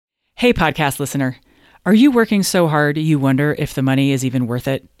Hey, podcast listener. Are you working so hard you wonder if the money is even worth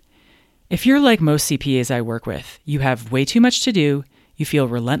it? If you're like most CPAs I work with, you have way too much to do, you feel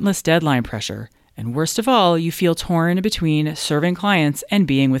relentless deadline pressure, and worst of all, you feel torn between serving clients and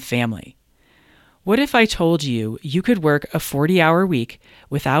being with family. What if I told you you could work a 40-hour week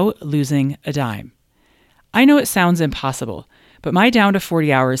without losing a dime? I know it sounds impossible, but my Down to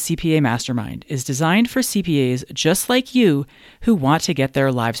 40 Hours CPA Mastermind is designed for CPAs just like you who want to get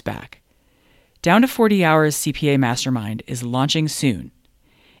their lives back. Down to 40 Hours CPA Mastermind is launching soon.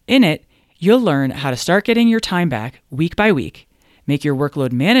 In it, you'll learn how to start getting your time back week by week, make your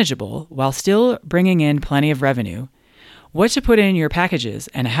workload manageable while still bringing in plenty of revenue, what to put in your packages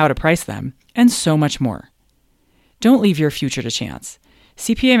and how to price them, and so much more. Don't leave your future to chance.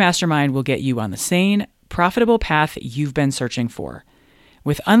 CPA Mastermind will get you on the sane, profitable path you've been searching for.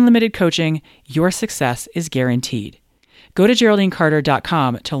 With unlimited coaching, your success is guaranteed. Go to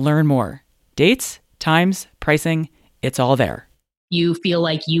GeraldineCarter.com to learn more. Dates, times, pricing, it's all there. You feel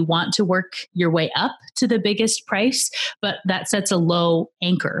like you want to work your way up to the biggest price, but that sets a low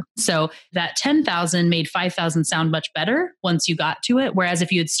anchor. So that 10,000 made 5,000 sound much better once you got to it. Whereas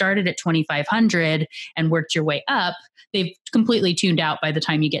if you had started at 2,500 and worked your way up, they've completely tuned out by the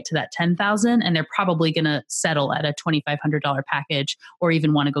time you get to that 10,000, and they're probably going to settle at a $2,500 package or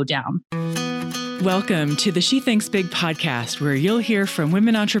even want to go down. Welcome to the She Thinks Big podcast, where you'll hear from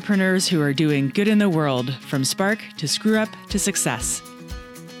women entrepreneurs who are doing good in the world, from spark to screw up to success.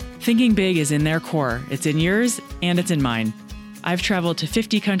 Thinking big is in their core. It's in yours and it's in mine. I've traveled to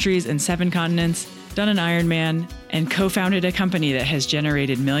 50 countries and 7 continents, done an Ironman, and co-founded a company that has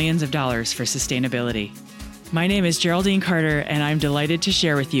generated millions of dollars for sustainability. My name is Geraldine Carter, and I'm delighted to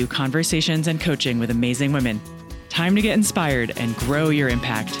share with you conversations and coaching with amazing women. Time to get inspired and grow your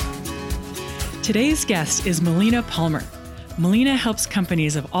impact. Today's guest is Melina Palmer. Melina helps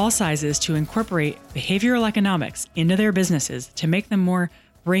companies of all sizes to incorporate behavioral economics into their businesses to make them more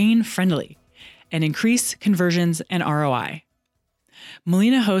brain-friendly and increase conversions and ROI.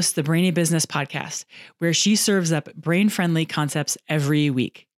 Melina hosts the Brainy Business podcast, where she serves up brain-friendly concepts every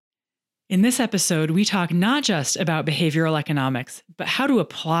week. In this episode, we talk not just about behavioral economics, but how to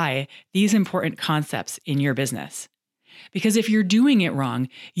apply these important concepts in your business. Because if you're doing it wrong,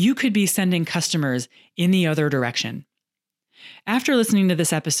 you could be sending customers in the other direction. After listening to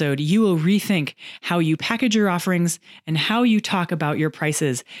this episode, you will rethink how you package your offerings and how you talk about your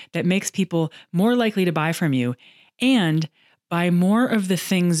prices that makes people more likely to buy from you and buy more of the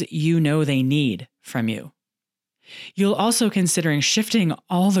things you know they need from you. You'll also consider shifting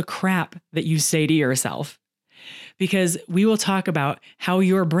all the crap that you say to yourself, because we will talk about how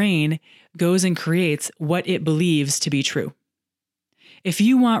your brain goes and creates what it believes to be true. If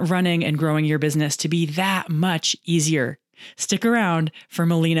you want running and growing your business to be that much easier, stick around for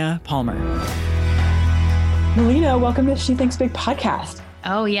Melina Palmer. Melina, welcome to She Thinks Big podcast.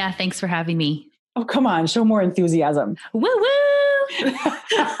 Oh yeah, thanks for having me. Oh, come on, show more enthusiasm. Woo woo!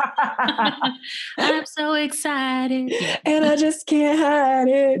 I'm so excited. And I just can't hide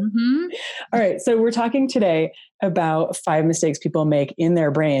it. Mm-hmm. All right, so we're talking today about 5 mistakes people make in their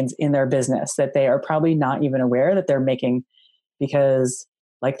brains, in their business, that they are probably not even aware that they're making because,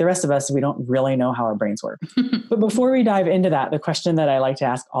 like the rest of us, we don't really know how our brains work. But before we dive into that, the question that I like to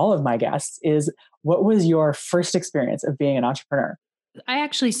ask all of my guests is, what was your first experience of being an entrepreneur? I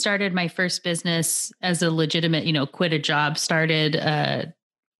actually started my first business as a legitimate, quit a job, started a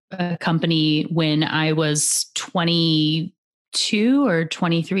company when I was 22 or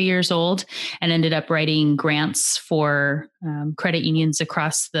 23 years old, and ended up writing grants for credit unions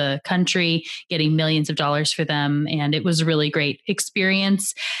across the country, getting millions of dollars for them. And it was a really great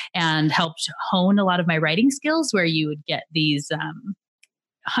experience and helped hone a lot of my writing skills, where you would get these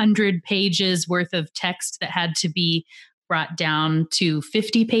 100 pages worth of text that had to be brought down to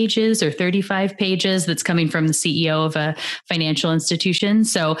 50 pages or 35 pages that's coming from the CEO of a financial institution.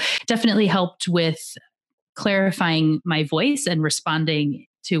 So definitely helped with clarifying my voice and responding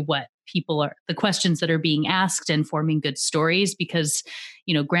to what the questions that are being asked, and forming good stories, because,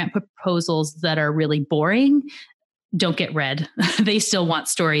 grant proposals that are really boring don't get read. They still want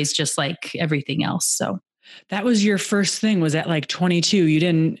stories just like everything else. So that was your first thing. Was at like 22. You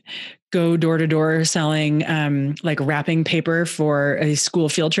didn't go door to door selling like wrapping paper for a school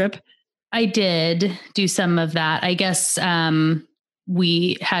field trip? I did do some of that. I guess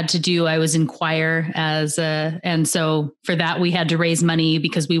we had to do, I was in choir and so for that we had to raise money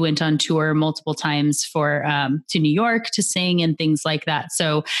because we went on tour multiple times to New York to sing and things like that.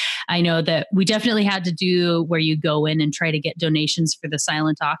 So I know that we definitely had to do where you go in and try to get donations for the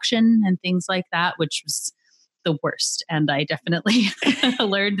silent auction and things like that, which was the worst. And I definitely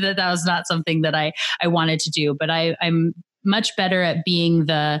learned that that was not something that I wanted to do, but I'm much better at being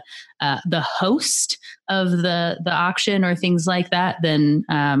the host of the auction or things like that than,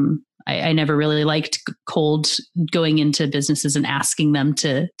 I never really liked cold going into businesses and asking them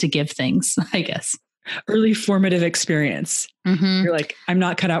to give things, I guess. Early formative experience. Mm-hmm. You're like, I'm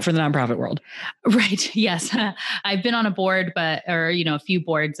not cut out for the nonprofit world. Right. Yes. I've been on a board, or a few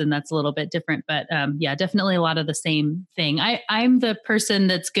boards, and that's a little bit different, but yeah, definitely a lot of the same thing. I'm the person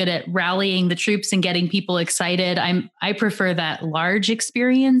that's good at rallying the troops and getting people excited. I prefer that large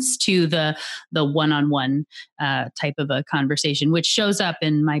experience to the one-on-one type of a conversation, which shows up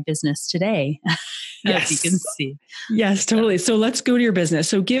in my business today, as you can see. Yes, totally. So let's go to your business.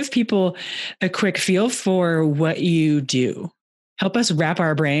 So give people a quick feel for what you do. Help us wrap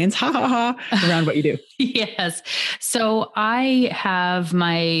our brains around what you do. Yes. So I have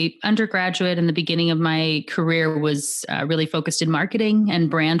my undergraduate in the beginning of my career was really focused in marketing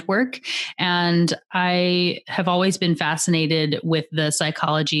and brand work. And I have always been fascinated with the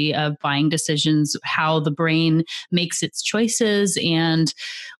psychology of buying decisions, how the brain makes its choices, and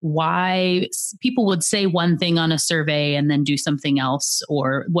why people would say one thing on a survey and then do something else,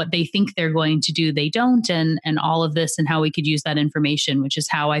 or what they think they're going to do, they don't, and all of this, and how we could use that information, which is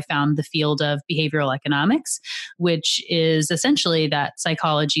how I found the field of behavioral economics, which is essentially that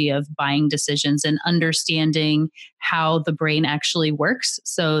psychology of buying decisions and understanding how the brain actually works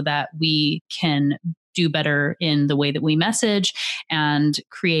so that we can do better in the way that we message and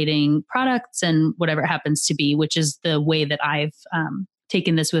creating products and whatever it happens to be, which is the way that I've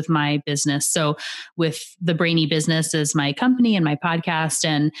taken this with my business. So with the Brainy business as my company and my podcast,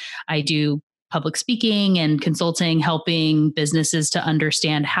 and I do public speaking and consulting, helping businesses to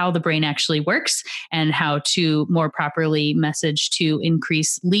understand how the brain actually works and how to more properly message to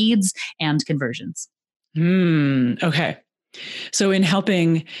increase leads and conversions. Okay. So in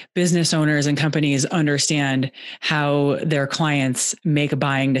helping business owners and companies understand how their clients make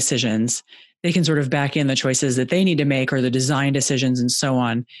buying decisions, they can sort of back in the choices that they need to make or the design decisions and so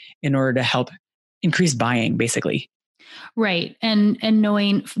on in order to help increase buying, basically. Right. And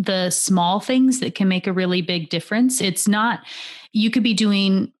knowing the small things that can make a really big difference. It's not, you could be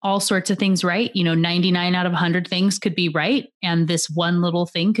doing all sorts of things right. 99 out of 100 things could be right. And this one little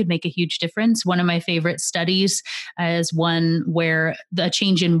thing could make a huge difference. One of my favorite studies is one where the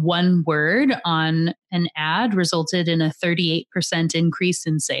change in one word on an ad resulted in a 38% increase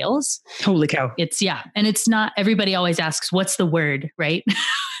in sales. Holy cow. And it's not, everybody always asks, what's the word, right?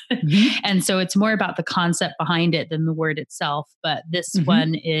 Mm-hmm. And so it's more about the concept behind it than the word itself. But this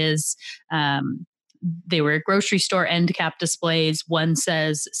one is, they were grocery store end cap displays. One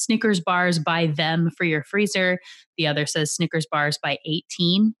says Snickers bars, buy them for your freezer. The other says Snickers bars, buy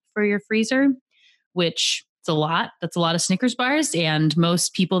 18 for your freezer, which it's a lot. That's a lot of Snickers bars. And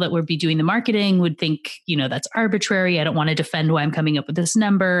most people that would be doing the marketing would think, that's arbitrary. I don't want to defend why I'm coming up with this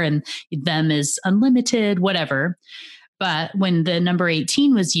number, and them is unlimited, whatever. But when the number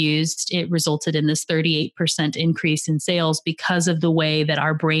 18 was used, it resulted in this 38% increase in sales because of the way that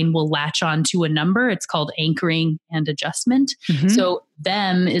our brain will latch on to a number. It's called anchoring and adjustment. So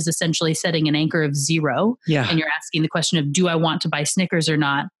them is essentially setting an anchor of 0. Yeah. And you're asking the question of, do I want to buy Snickers or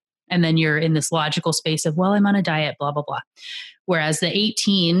not? And then you're in this logical space of, well, I'm on a diet, blah, blah, blah. Whereas the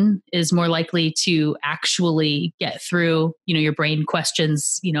 18 is more likely to actually get through, your brain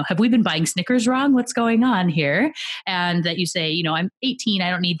questions, have we been buying Snickers wrong? What's going on here? And that you say, I'm 18, I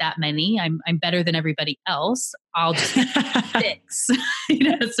don't need that many. I'm better than everybody else. I'll just get 6.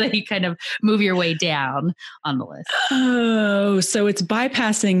 So you kind of move your way down on the list. Oh, so it's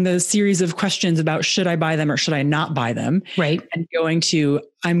bypassing the series of questions about should I buy them or should I not buy them? Right. And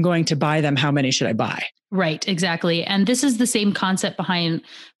I'm going to buy them. How many should I buy? Right, exactly. And this is the same concept behind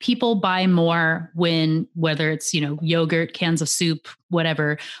people buy more whether it's, yogurt, cans of soup,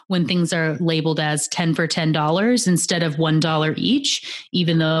 whatever, when things are labeled as 10 for $10 instead of $1 each,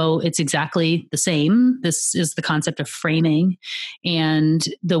 even though it's exactly the same. This is the concept of framing and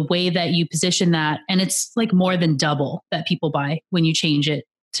the way that you position that. And it's like more than double that people buy when you change it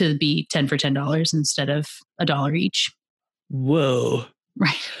to be 10 for $10 instead of $1 each. Whoa.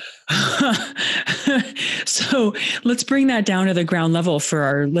 Right. So let's bring that down to the ground level for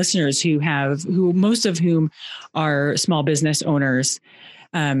our listeners who most of whom are small business owners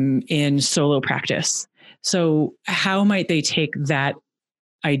in solo practice. So how might they take that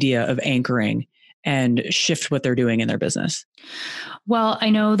idea of anchoring and shift what they're doing in their business? Well, I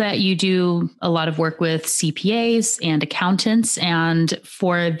know that you do a lot of work with CPAs and accountants, and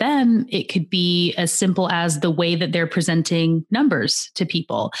for them, it could be as simple as the way that they're presenting numbers to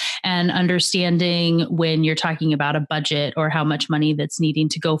people and understanding when you're talking about a budget or how much money that's needing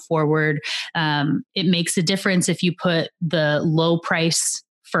to go forward. It makes a difference if you put the low price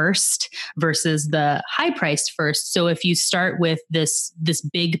first versus the high price first. So if you start with this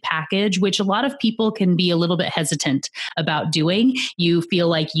big package, which a lot of people can be a little bit hesitant about doing, you feel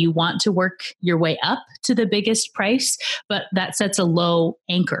like you want to work your way up to the biggest price, but that sets a low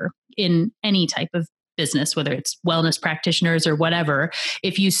anchor in any type of business, whether it's wellness practitioners or whatever.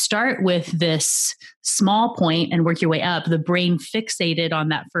 If you start with this small point and work your way up, the brain fixated on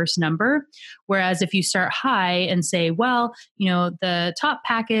that first number. Whereas if you start high and say, well, the top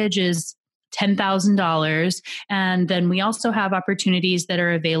package is $10,000. And then we also have opportunities that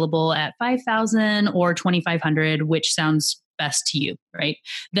are available at 5,000 or 2,500, which sounds best to you, right?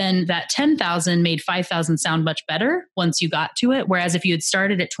 Then that 10,000 made 5,000 sound much better once you got to it. Whereas if you had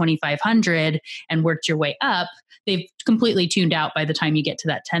started at 2,500 and worked your way up, they've completely tuned out by the time you get to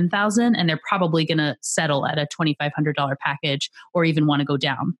that 10,000, and they're probably going to settle at a $2,500 package or even want to go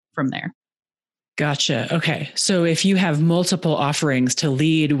down from there. Gotcha. Okay. So if you have multiple offerings, to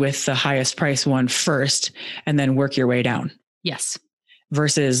lead with the highest price one first and then work your way down. Yes.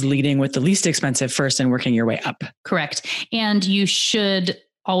 Versus leading with the least expensive first and working your way up. Correct. And you should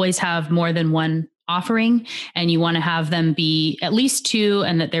always have more than one offering, and you want to have them be at least two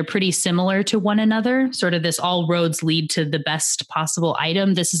and that they're pretty similar to one another. Sort of this all roads lead to the best possible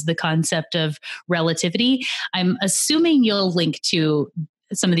item. This is the concept of relativity. I'm assuming you'll link to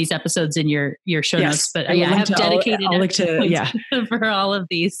some of these episodes in your show notes, but I have dedicated for all of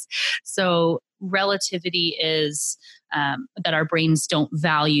these. So relativity is that our brains don't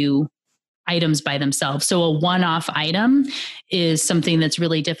value items by themselves. So a one-off item is something that's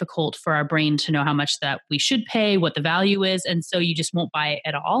really difficult for our brain to know how much that we should pay, what the value is. And so you just won't buy it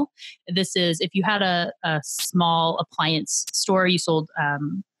at all. This is, if you had a small appliance store, you sold,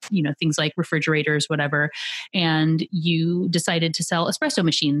 things like refrigerators, whatever, and you decided to sell espresso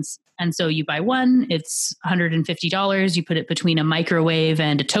machines. And so you buy one, it's $150. You put it between a microwave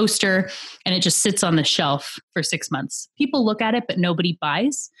and a toaster, and it just sits on the shelf for 6 months. People look at it, but nobody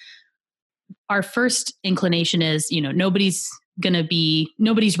buys. Our first inclination is, nobody's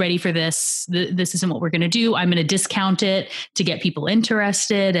ready for this. This isn't what we're going to do. I'm going to discount it to get people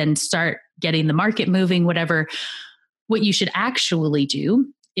interested and start getting the market moving, whatever. What you should actually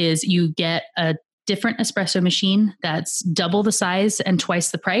do is you get a different espresso machine that's double the size and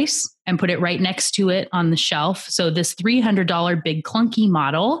twice the price, and put it right next to it on the shelf. So this $300 big clunky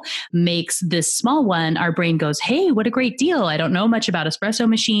model makes this small one. Our brain goes, hey, what a great deal. I don't know much about espresso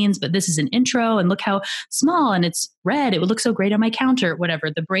machines, but this is an intro, and look how small, and it's red. It would look so great on my counter, whatever.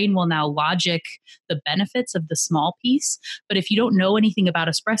 The brain will now logic the benefits of the small piece. But if you don't know anything about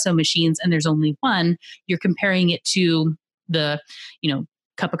espresso machines and there's only one, you're comparing it to the,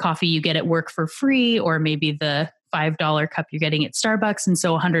 cup of coffee you get at work for free, or maybe the $5 cup you're getting at Starbucks. And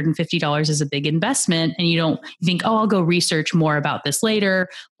so $150 is a big investment, and you think, oh, I'll go research more about this later,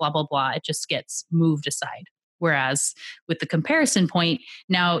 blah, blah, blah. It just gets moved aside. Whereas with the comparison point,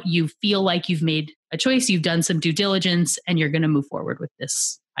 now you feel like you've made a choice, you've done some due diligence, and you're going to move forward with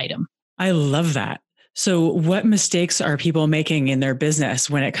this item. I love that. So what mistakes are people making in their business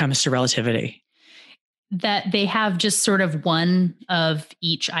when it comes to relativity? That they have just sort of one of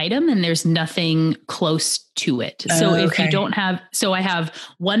each item and there's nothing close to it. So if you don't have, I have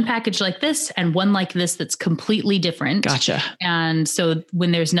one package like this and one like this that's completely different. Gotcha. And so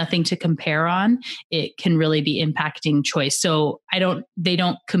when there's nothing to compare on, it can really be impacting choice. So they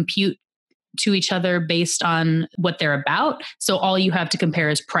don't compute to each other based on what they're about. So all you have to compare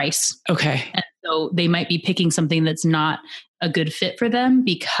is price. Okay. And so they might be picking something that's not a good fit for them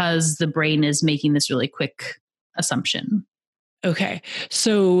because the brain is making this really quick assumption. Okay.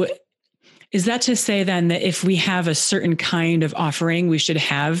 So is that to say then that if we have a certain kind of offering, we should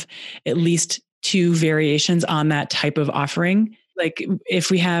have at least two variations on that type of offering? Like if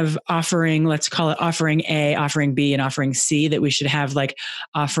we have offering, let's call it offering A, offering B, and offering C, that we should have like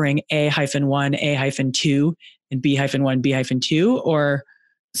offering A-1, A-2, and B-1, B-2, or...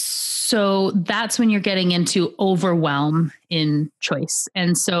 So that's when you're getting into overwhelm in choice.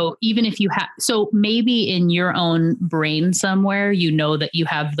 And so even if you have, so maybe in your own brain somewhere, that you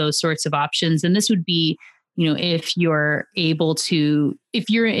have those sorts of options. And this would be, if you're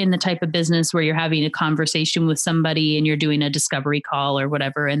in the type of business where you're having a conversation with somebody and you're doing a discovery call or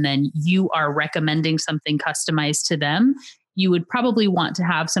whatever, and then you are recommending something customized to them, you would probably want to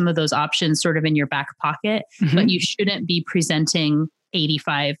have some of those options sort of in your back pocket, but you shouldn't be presenting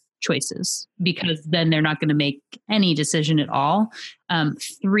 85 choices because then they're not going to make any decision at all.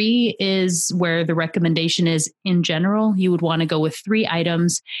 3 is where the recommendation is in general. You would want to go with 3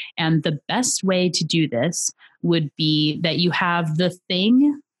 items. And the best way to do this would be that you have the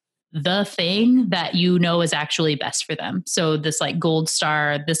thing that you know is actually best for them. So this like gold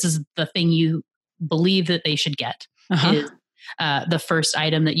star, this is the thing you believe that they should get is the first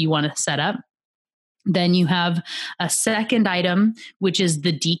item that you want to set up. Then you have a second item, which is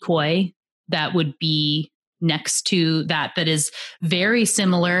the decoy that would be next to that is very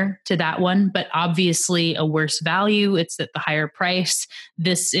similar to that one, but obviously a worse value. It's at the higher price.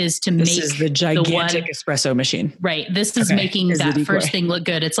 This is the gigantic espresso machine. Right. This is making that first thing look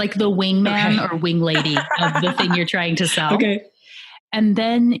good. It's like the wingman or wing lady of the thing you're trying to sell. Okay. And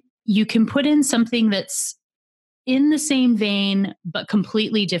then you can put in something that's in the same vein, but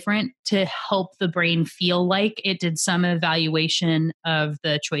completely different to help the brain feel like it did some evaluation of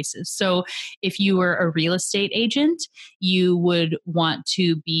the choices. So if you were a real estate agent, you would want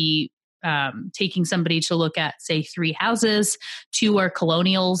to be taking somebody to look at, say, 3 houses. 2 are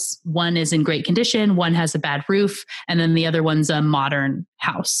colonials. 1 is in great condition. 1 has a bad roof. And then the other one's a modern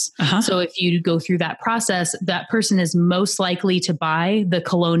house. So if you go through that process, that person is most likely to buy the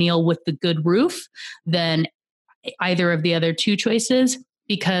colonial with the good roof than either of the other 2 choices,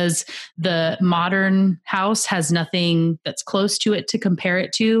 because the modern house has nothing that's close to it to compare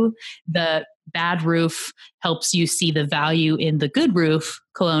it to. The bad roof helps you see the value in the good roof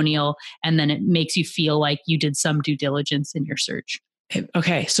colonial, and then it makes you feel like you did some due diligence in your search.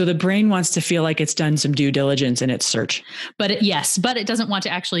 Okay. So the brain wants to feel like it's done some due diligence in its search. But it doesn't want to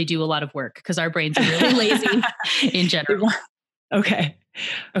actually do a lot of work because our brains are really lazy in general. Okay.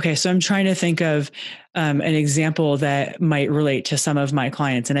 So I'm trying to think of an example that might relate to some of my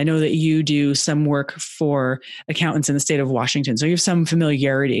clients. And I know that you do some work for accountants in the state of Washington. So you have some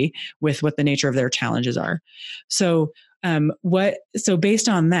familiarity with what the nature of their challenges are. So based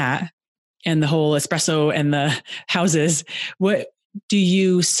on that and the whole espresso and the houses, what do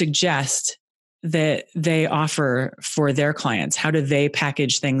you suggest that they offer for their clients? How do they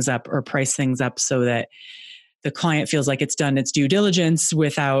package things up or price things up so that the client feels like it's done its due diligence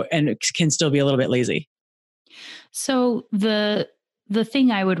and it can still be a little bit lazy? So the thing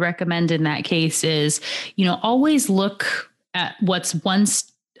I would recommend in that case is, always look at what's one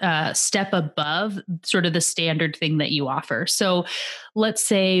step above sort of the standard thing that you offer. So let's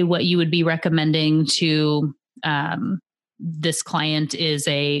say what you would be recommending to this client is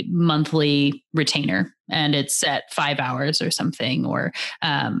a monthly retainer and it's at 5 hours or something, or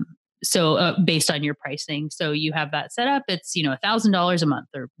based on your pricing. So you have that set up, it's, $1,000 a month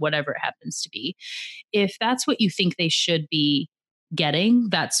or whatever it happens to be. If that's what you think they should be getting,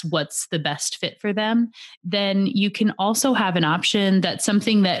 that's what's the best fit for them, then you can also have an option that's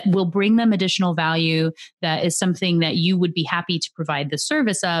something that will bring them additional value, that is something that you would be happy to provide the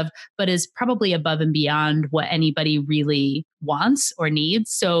service of, but is probably above and beyond what anybody really wants or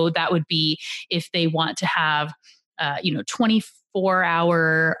needs. So that would be if they want to have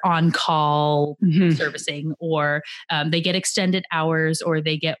 24-hour on-call servicing, or they get extended hours, or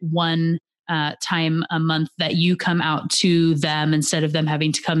they get one time a month that you come out to them instead of them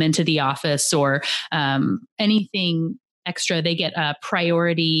having to come into the office, or anything extra. They get a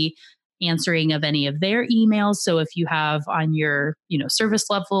priority answering of any of their emails. So if you have on your, service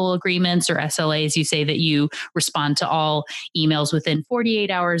level agreements or SLAs, you say that you respond to all emails within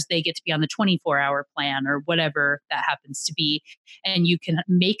 48 hours, they get to be on the 24-hour plan or whatever that happens to be. And you can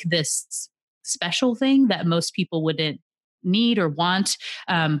make this special thing that most people wouldn't need or want.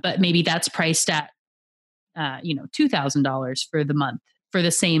 But maybe that's priced at, $2,000 for the month for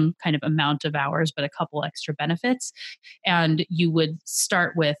the same kind of amount of hours, but a couple extra benefits. And you would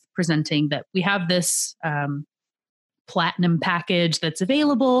start with presenting that we have this platinum package that's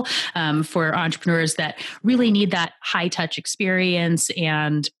available for entrepreneurs that really need that high touch experience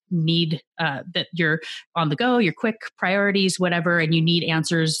and need that you're on the go, your quick priorities, whatever, and you need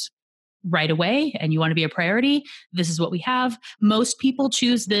answers right away and you want to be a priority. This is what we have. Most people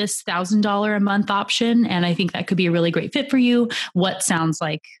choose this $1,000 a month option. And I think that could be a really great fit for you. What sounds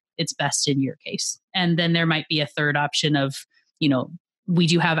like it's best in your case? And then there might be a third option of, we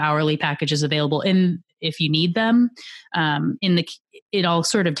do have hourly packages available in if you need them. It all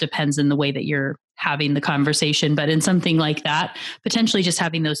sort of depends in the way that you're having the conversation, but in something like that, potentially just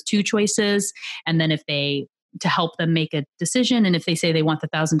having those 2 choices. And then to help them make a decision. And if they say they want the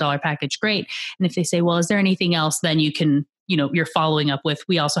 $1,000 package, great. And if they say, well, is there anything else? Then you can, you're following up with,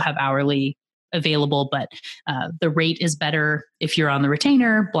 we also have hourly available, but the rate is better if you're on the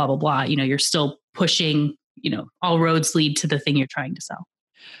retainer, blah, blah, blah. You're still pushing, all roads lead to the thing you're trying to sell.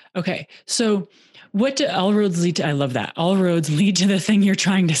 Okay. So what do all roads lead to? I love that. All roads lead to the thing you're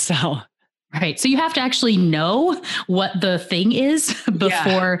trying to sell. Right. So you have to actually know what the thing is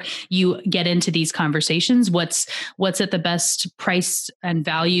before you get into these conversations. What's at the best price and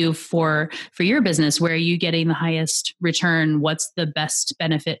value for your business? Where are you getting the highest return? What's the best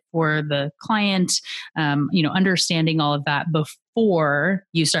benefit for the client? Understanding all of that before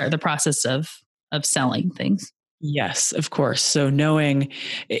you start the process of selling things. Yes, of course. So knowing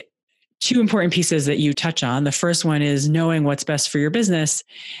two important pieces that you touch on. The first one is knowing what's best for your business.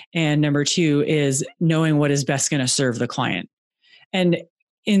 And number two is knowing what is best going to serve the client. And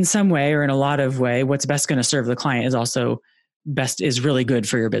in some way or in a lot of way, what's best going to serve the client is really good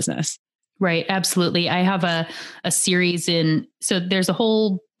for your business. Right. Absolutely. I have a series so there's a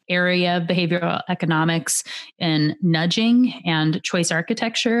whole area of behavioral economics and nudging and choice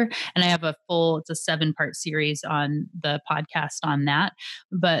architecture. And I have it's a 7-part series on the podcast on that.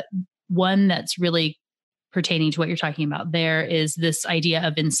 But one that's really pertaining to what you're talking about there is this idea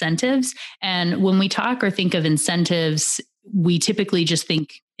of incentives. And when we talk or think of incentives, we typically just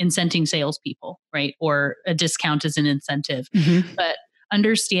think incenting salespeople, right? Or a discount as an incentive. Mm-hmm. But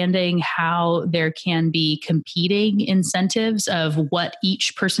understanding how there can be competing incentives of what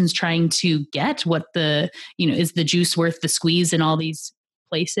each person's trying to get, what is the juice worth the squeeze in all these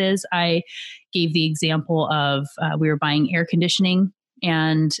places. I gave the example of we were buying air conditioning,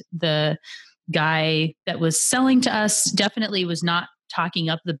 and the guy that was selling to us definitely was not talking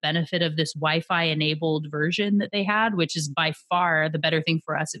up the benefit of this Wi-Fi enabled version that they had, which is by far the better thing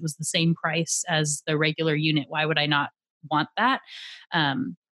for us. It was the same price as the regular unit. Why would I not want that?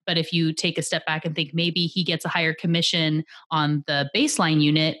 But if you take a step back and think maybe he gets a higher commission on the baseline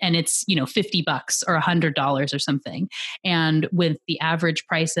unit and it's, $50 or $100 or something. And with the average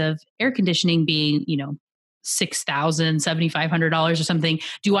price of air conditioning being, $6,000, $7,500 or something,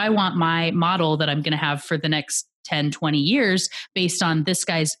 do I want my model that I'm going to have for the next 10, 20 years based on this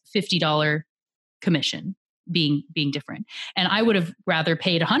guy's $50 commission being different? And I would have rather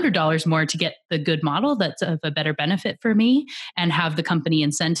paid $100 more to get the good model that's of a better benefit for me and have the company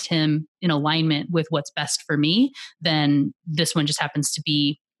incent him in alignment with what's best for me than this one just happens to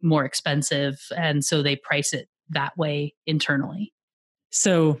be more expensive. And so they price it that way internally.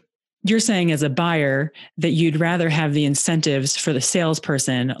 So you're saying as a buyer that you'd rather have the incentives for the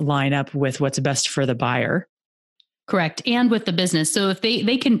salesperson line up with what's best for the buyer. Correct. And with the business. So if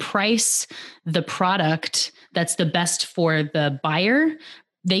they can price the product that's the best for the buyer,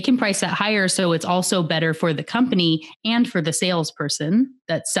 they can price that higher. So it's also better for the company and for the salesperson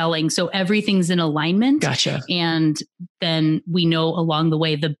that's selling. So everything's in alignment. Gotcha. And then we know along the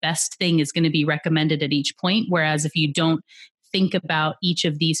way, the best thing is going to be recommended at each point. Whereas if you don't think about each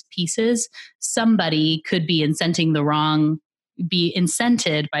of these pieces, somebody could be incented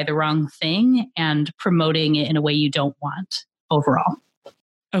by the wrong thing and promoting it in a way you don't want overall.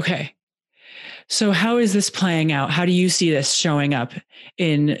 Okay. So how is this playing out? How do you see this showing up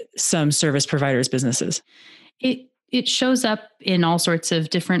in some service providers' businesses? It shows up in all sorts of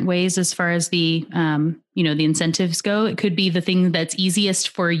different ways as far as the incentives go. It could be the thing that's easiest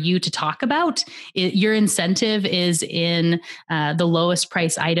for you to talk about. Your incentive is in the lowest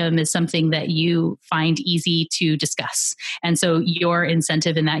price item is something that you find easy to discuss. And so your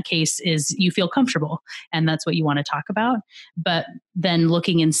incentive in that case is you feel comfortable and that's what you want to talk about. But then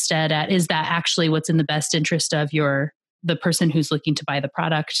looking instead at, is that actually what's in the best interest of the person who's looking to buy the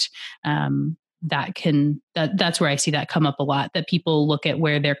product? That's where I see that come up a lot, that people look at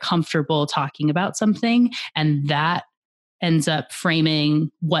where they're comfortable talking about something and that ends up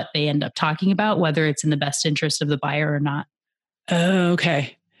framing what they end up talking about, whether it's in the best interest of the buyer or not.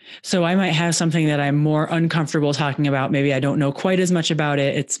 Okay. So I might have something that I'm more uncomfortable talking about. Maybe I don't know quite as much about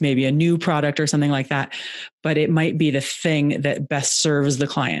it. It's maybe a new product or something like that, but it might be the thing that best serves the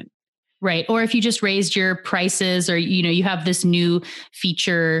client. Right. Or if you just raised your prices or, you have this new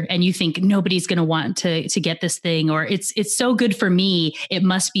feature and you think nobody's going to want to get this thing, or it's so good for me, it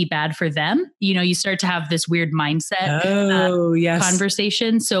must be bad for them. You start to have this weird mindset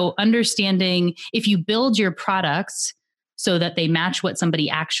conversation. So understanding if you build your products so that they match what somebody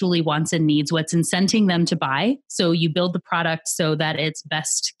actually wants and needs, what's incenting them to buy. So you build the product so that it's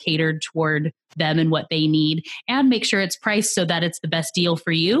best catered toward them and what they need, and make sure it's priced so that it's the best deal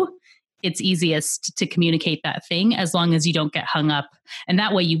for you. It's easiest to communicate that thing as long as you don't get hung up. And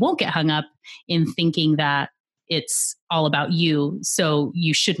that way you won't get hung up in thinking that it's all about you, so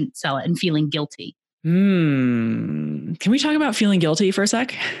you shouldn't sell it and feeling guilty. Can we talk about feeling guilty for a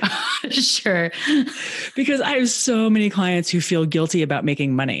sec? Sure. Because I have so many clients who feel guilty about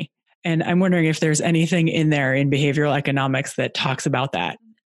making money. And I'm wondering if there's anything in there in behavioral economics that talks about that.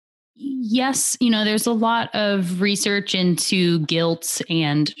 Yes, there's a lot of research into guilt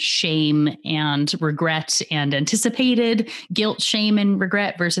and shame and regret and anticipated guilt, shame, and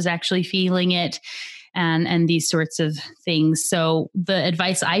regret versus actually feeling it and these sorts of things. So the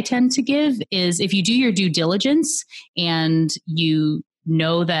advice I tend to give is if you do your due diligence and you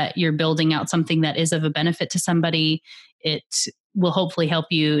know that you're building out something that is of a benefit to somebody, it will hopefully help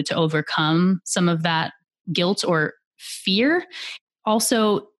you to overcome some of that guilt or fear.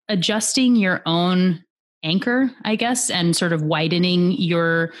 Also, adjusting your own anchor, I guess, and sort of widening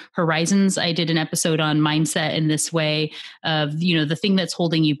your horizons. I did an episode on mindset in this way of, the thing that's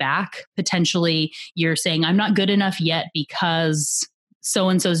holding you back. Potentially, you're saying, I'm not good enough yet because so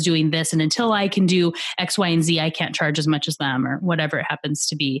and so's doing this. And until I can do X, Y, and Z, I can't charge as much as them or whatever it happens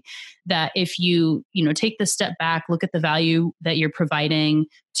to be. That if you, take the step back, look at the value that you're providing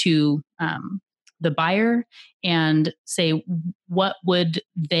to the buyer and say, what would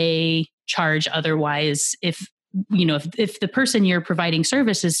they charge otherwise if the person you're providing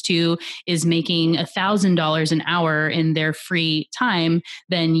services to is making $1,000 an hour in their free time,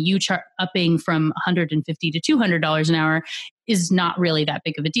 then you upping from $150 to $200 an hour is not really that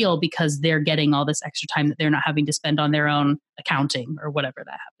big of a deal because they're getting all this extra time that they're not having to spend on their own accounting or whatever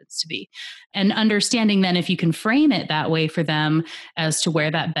that happens to be. And understanding then if you can frame it that way for them as to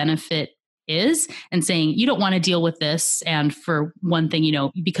where that benefit is and saying, you don't want to deal with this. And for one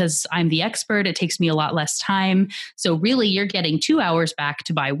thing, because I'm the expert, it takes me a lot less time. So really you're getting 2 hours back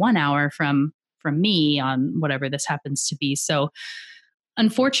to buy 1 hour from me on whatever this happens to be. So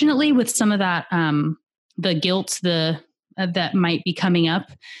unfortunately with some of that, the guilt, that might be coming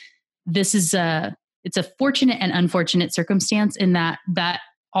up, this is it's a fortunate and unfortunate circumstance in that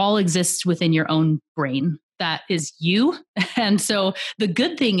all exists within your own brain. That is you. And so the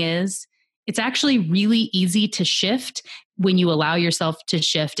good thing is, it's actually really easy to shift when you allow yourself to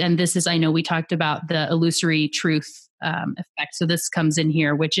shift. And this is, I know we talked about the illusory truth effect. So this comes in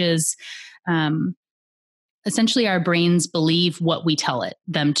here, which is essentially our brains believe what we tell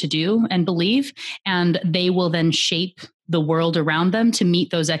them to do and believe, and they will then shape the world around them to meet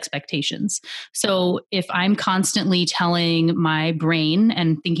those expectations. So if I'm constantly telling my brain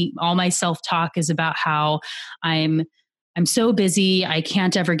and thinking all my self-talk is about how I'm so busy, I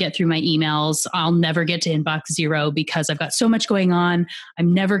can't ever get through my emails. I'll never get to inbox zero because I've got so much going on.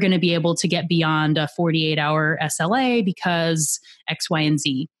 I'm never going to be able to get beyond a 48-hour SLA because X, Y, and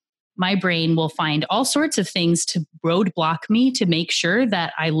Z. My brain will find all sorts of things to roadblock me to make sure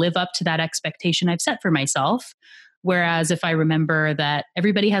that I live up to that expectation I've set for myself. Whereas if I remember that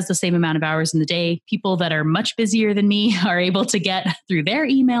everybody has the same amount of hours in the day, people that are much busier than me are able to get through their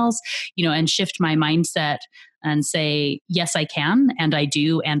emails, and shift my mindset and say, yes, I can, and I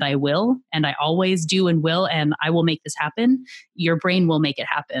do, and I will, and I always do and will, and I will make this happen. Your brain will make it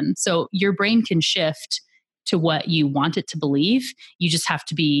happen. So your brain can shift to what you want it to believe. You just have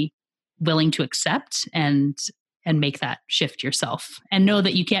to be willing to accept and make that shift yourself, and know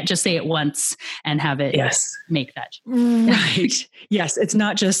that you can't just say it once and have it make that. Right. Yes. It's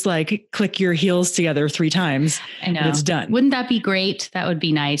not just like click your heels together 3 times. I know. And it's done. Wouldn't that be great? That would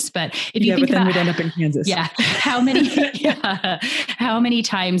be nice. But if you think but then about, we'd end up in Kansas. Yeah. How many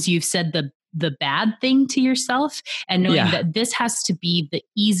times you've said the bad thing to yourself, and knowing that this has to be the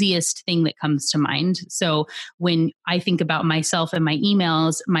easiest thing that comes to mind. So when I think about myself and my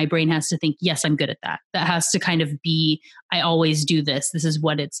emails, my brain has to think, yes, I'm good at that. That has to kind of be, I always do this. This is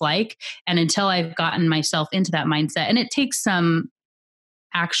what it's like. And until I've gotten myself into that mindset, and it takes some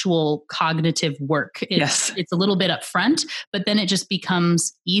actual cognitive work. It's a little bit upfront, but then it just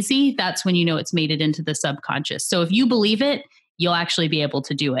becomes easy. That's when it's made it into the subconscious. So if you believe it, you'll actually be able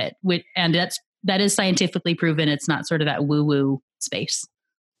to do it. And that is scientifically proven. It's not sort of that woo-woo space.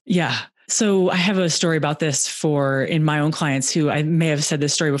 Yeah. So I have a story about this in my own clients who I may have said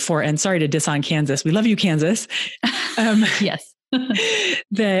this story before, and sorry to diss on Kansas. We love you, Kansas. Yes.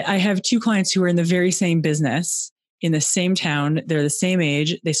 That I have 2 clients who are in the very same business in the same town. They're the same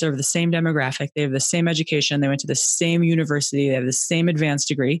age. They serve the same demographic. They have the same education. They went to the same university. They have the same advanced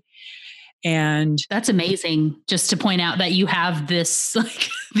degree. And that's amazing. Just to point out that you have this, like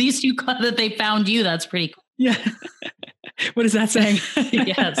these 2 that they found you. That's pretty cool. Yeah. What is that saying?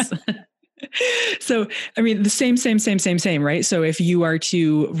 Yes. So, I mean, the same, right? So if you are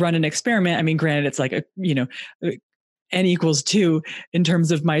to run an experiment, I mean, granted, it's like, n equals 2 in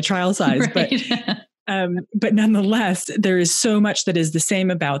terms of my trial size, right. but But nonetheless, there is so much that is the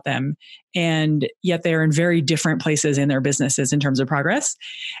same about them. And yet they are in very different places in their businesses in terms of progress.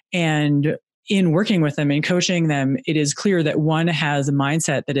 And in working with them and coaching them, it is clear that one has a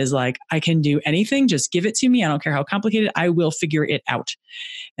mindset that is like, I can do anything, just give it to me. I don't care how complicated, I will figure it out.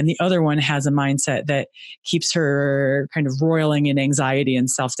 And the other one has a mindset that keeps her kind of roiling in anxiety and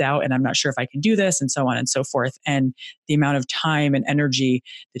self-doubt. And I'm not sure if I can do this, and so on and so forth. And the amount of time and energy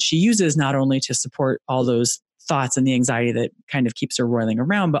that she uses, not only to support all those thoughts and the anxiety that kind of keeps her roiling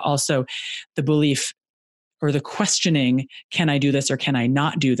around, but also the belief or the questioning, can I do this or can I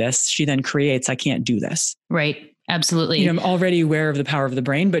not do this? She then creates, I can't do this. Right. Absolutely. I'm already aware of the power of the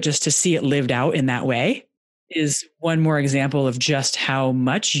brain, but just to see it lived out in that way is one more example of just how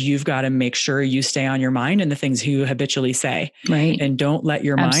much you've got to make sure you stay on your mind and the things you habitually say. Right. And don't let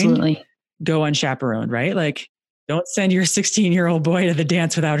your mind go unchaperoned, right? Like, don't send your 16-year-old boy to the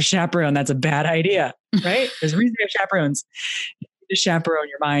dance without a chaperone. That's a bad idea, right? There's a reason we have chaperones. You need to chaperone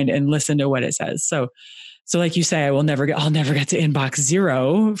your mind and listen to what it says. So like you say, I'll never get to inbox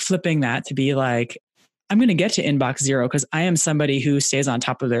zero, flipping that to be like, I'm going to get to inbox zero because I am somebody who stays on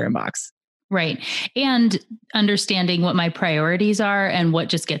top of their inbox. Right. And understanding what my priorities are and what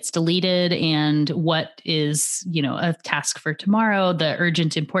just gets deleted and what is, a task for tomorrow, the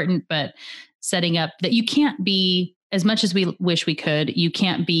urgent, important, but setting up that you can't be, as much as we wish we could, you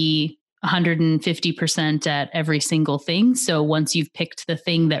can't be 150% at every single thing. So once you've picked the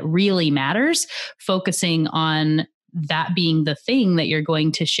thing that really matters, focusing on that being the thing that you're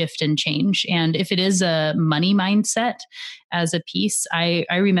going to shift and change. And if it is a money mindset as a piece, I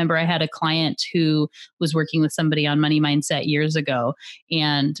remember I had a client who was working with somebody on money mindset years ago.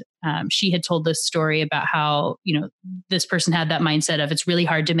 And she had told this story about how, this person had that mindset of it's really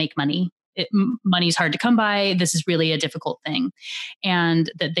hard to make money. Money's hard to come by. This is really a difficult thing.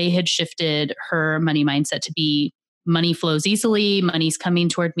 And that they had shifted her money mindset to be money flows easily. Money's coming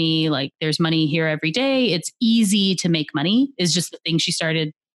toward me. Like there's money here every day. It's easy to make money is just the thing she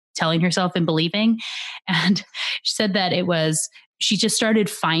started telling herself and believing. And she said that she just started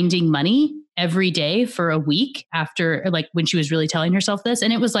finding money every day for a week after, like when she was really telling herself this.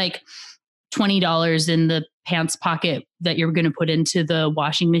 And it was like $20 in the pants pocket that you're going to put into the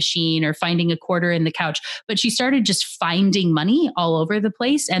washing machine or finding a quarter in the couch. But she started just finding money all over the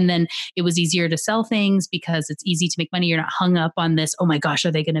place. And then it was easier to sell things because it's easy to make money. You're not hung up on this, oh my gosh,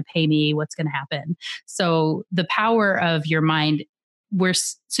 are they going to pay me? What's going to happen? So the power of your mind,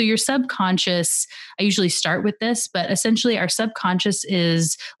 so your subconscious, I usually start with this, but essentially our subconscious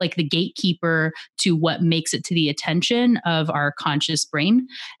is like the gatekeeper to what makes it to the attention of our conscious brain.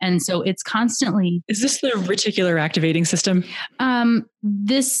 And so it's constantly... Is this the reticular activating system?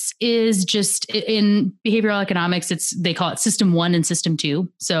 This is just in behavioral economics, they call it system 1 and system 2.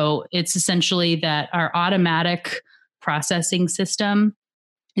 So it's essentially that our automatic processing system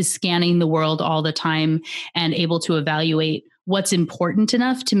is scanning the world all the time and able to evaluate what's important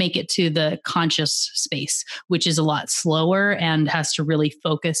enough to make it to the conscious space, which is a lot slower and has to really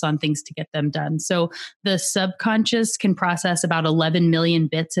focus on things to get them done. So the subconscious can process about 11 million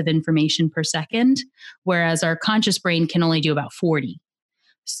bits of information per second, whereas our conscious brain can only do about 40.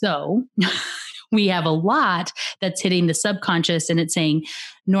 So we have a lot that's hitting the subconscious and it's saying,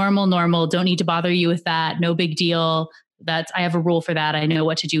 normal, don't need to bother you with that. No big deal. I have a rule for that. I know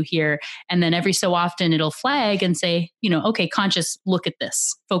what to do here. And then every so often it'll flag and say, okay, conscious, look at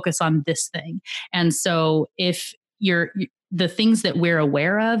this, focus on this thing. And so if the things that we're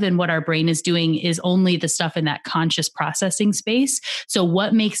aware of and what our brain is doing is only the stuff in that conscious processing space. So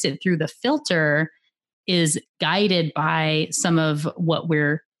what makes it through the filter is guided by some of what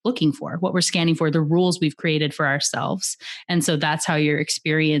we're looking for, what we're scanning for, the rules we've created for ourselves. And so that's how your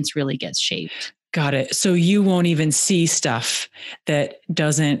experience really gets shaped. Got it. So you won't even see stuff that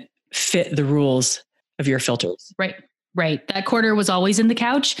doesn't fit the rules of your filters. Right. That quarter was always in the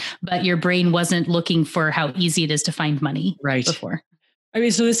couch, but your brain wasn't looking for how easy it is to find money before. I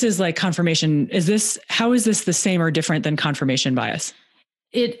mean, so this is like confirmation. How is this the same or different than confirmation bias?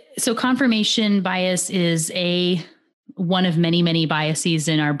 So confirmation bias is one of many, many biases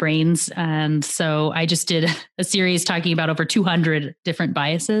in our brains. And so I just did a series talking about over 200 different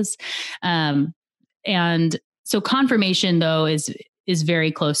biases. And so confirmation though is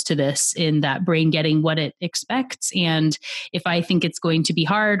very close to this in that brain getting what it expects. And if I think it's going to be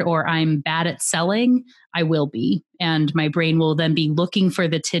hard or I'm bad at selling, I will be. And my brain will then be looking for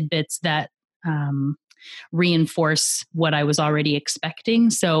the tidbits that reinforce what I was already expecting.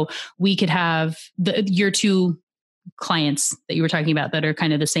 So we could have your two clients that you were talking about that are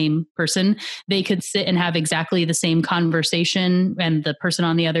kind of the same person, they could sit and have exactly the same conversation, and the person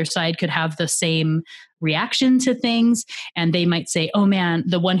on the other side could have the same reaction to things. And they might say, oh man,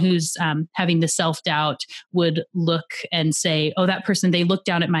 the one who's having the self-doubt would look and say, oh, that person, they look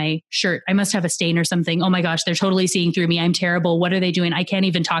down at my shirt. I must have a stain or something. Oh my gosh, they're totally seeing through me. I'm terrible. What are they doing? I can't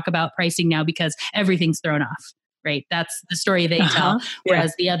even talk about pricing now because everything's thrown off. Right. That's the story they tell.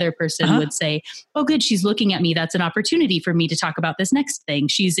 Whereas the other person would say, oh, good, she's looking at me. That's an opportunity for me to talk about this next thing.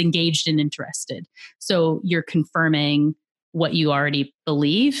 She's engaged and interested. So you're confirming what you already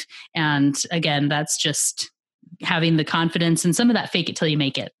believe. And again, that's just having the confidence and some of that fake it till you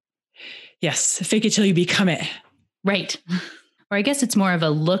make it. Yes. Fake it till you become it. Right. Or I guess it's more of a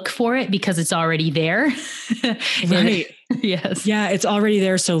look for it because it's already there. Right. Yes. Yeah. It's already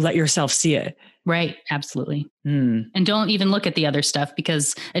there. So let yourself see it. Right. Absolutely. And don't even look at the other stuff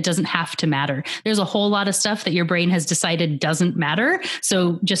because it doesn't have to matter. There's a whole lot of stuff that your brain has decided doesn't matter.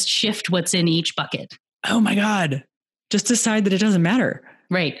 So just shift what's in each bucket. Oh my God. Just decide that it doesn't matter.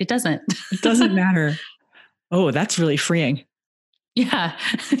 Right. It doesn't. It doesn't matter. Oh, that's really freeing. Yeah.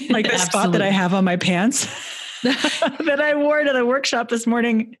 Like the spot that I have on my pants that I wore to the workshop this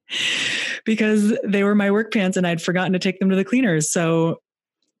morning because they were my work pants and I'd forgotten to take them to the cleaners. So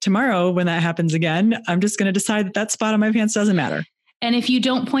tomorrow, when that happens again, I'm just going to decide that that spot on my pants doesn't matter. And if you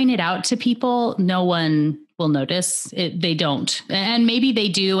don't point it out to people, no one will notice it. They don't. And maybe they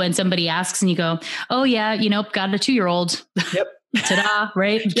do. And somebody asks and you go, oh yeah, got a 2-year-old. Yep. Ta-da,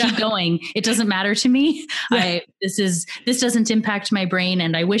 right? Yeah. Keep going. It doesn't matter to me. Yeah. This doesn't impact my brain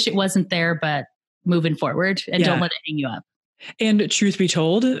and I wish it wasn't there, but moving forward and don't let it hang you up. And truth be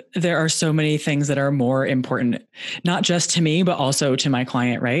told, there are so many things that are more important, not just to me, but also to my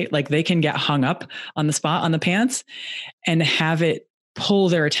client, right? Like they can get hung up on the spot on the pants and have it pull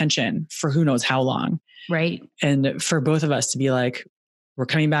their attention for who knows how long. Right. And for both of us to be like, we're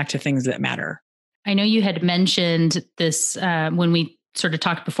coming back to things that matter. I know you had mentioned this when we sort of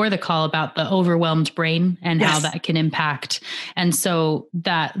talked before the call about the overwhelmed brain and how that can impact. And so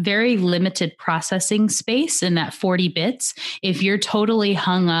that very limited processing space in that 40 bits, if you're totally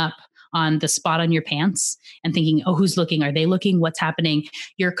hung up on the spot on your pants and thinking, oh, who's looking? Are they looking? What's happening?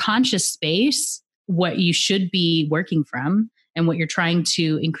 Your conscious space, what you should be working from and what you're trying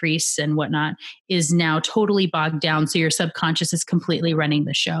to increase and whatnot is now totally bogged down. So your subconscious is completely running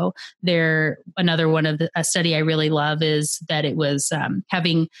the show. Another one of a study I really love is that it was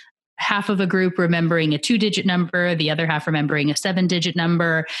having half of a group remembering a 2-digit number, the other half remembering a 7-digit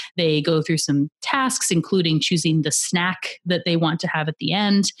number. They go through some tasks, including choosing the snack that they want to have at the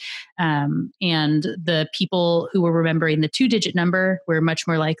end. And the people who were remembering the 2-digit number were much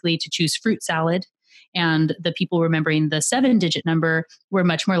more likely to choose fruit salad. And the people remembering the 7-digit number were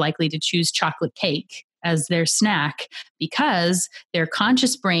much more likely to choose chocolate cake as their snack because their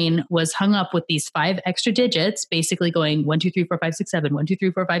conscious brain was hung up with these 5 extra digits, basically going 1, 2, 3, 4, 5, 6, 7, 1, 2,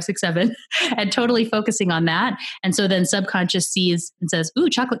 3, 4, 5, 6, 7, and totally focusing on that. And so then subconscious sees and says, ooh,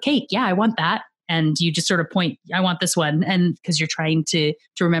 chocolate cake. Yeah, I want that. And you just sort of point, I want this one. And because you're trying to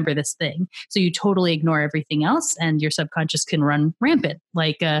remember this thing. So you totally ignore everything else and your subconscious can run rampant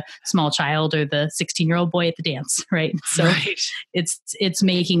like a small child or the 16-year-old boy at the dance, right? So it's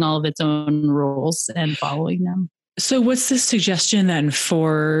making all of its own rules and following them. So what's the suggestion then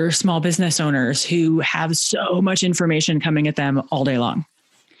for small business owners who have so much information coming at them all day long?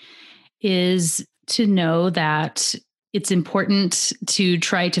 Is to know that it's important to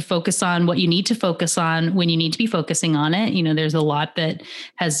try to focus on what you need to focus on when you need to be focusing on it. There's a lot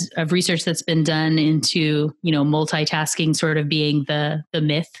of research that's been done into, multitasking sort of being the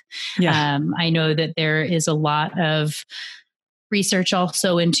myth. Yeah. I know that there is a lot of research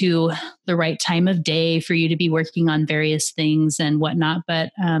also into the right time of day for you to be working on various things and whatnot.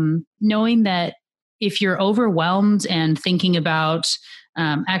 But knowing that if you're overwhelmed and thinking about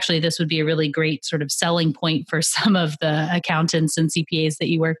actually, this would be a really great sort of selling point for some of the accountants and CPAs that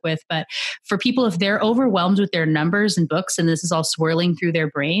you work with. But for people, if they're overwhelmed with their numbers and books and this is all swirling through their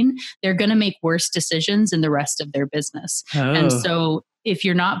brain, they're going to make worse decisions in the rest of their business. Oh. And so if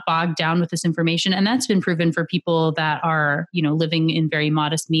you're not bogged down with this information, and that's been proven for people that are, living in very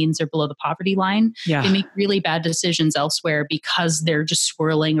modest means or below the poverty line, they make really bad decisions elsewhere because they're just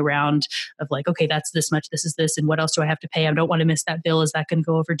swirling around of like, okay, that's this much, this is this, and what else do I have to pay? I don't want to miss that bill. Is that going to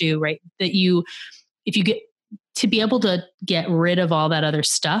go overdue? Right? If you get to be able to get rid of all that other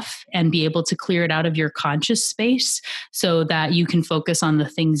stuff and be able to clear it out of your conscious space so that you can focus on the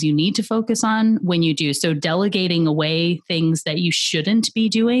things you need to focus on when you do. So delegating away things that you shouldn't be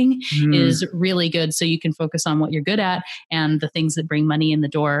doing is really good. So you can focus on what you're good at and the things that bring money in the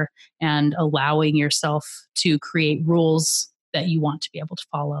door, and allowing yourself to create rules that you want to be able to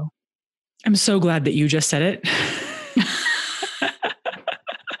follow. I'm so glad that you just said it.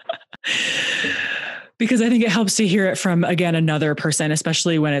 Because I think it helps to hear it from, again, another person,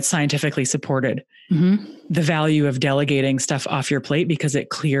 especially when it's scientifically supported. The value of delegating stuff off your plate, because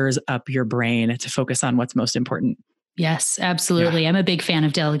it clears up your brain to focus on what's most important. Yes, absolutely. Yeah. I'm a big fan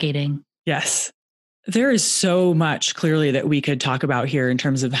of delegating. Yes. There is so much clearly that we could talk about here in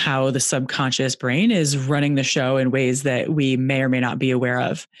terms of how the subconscious brain is running the show in ways that we may or may not be aware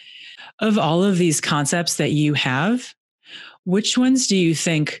of. Of all of these concepts that you have, which ones do you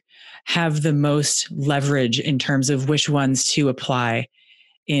think have the most leverage in terms of which ones to apply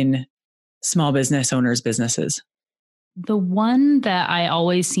in small business owners' businesses? The one that I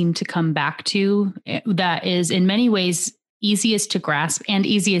always seem to come back to, that is in many ways easiest to grasp and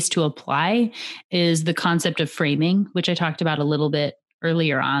easiest to apply, is the concept of framing, which I talked about a little bit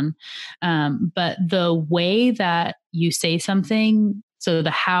earlier on. But the way that you say something, so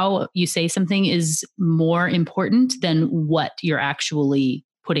the how you say something, is more important than what you're actually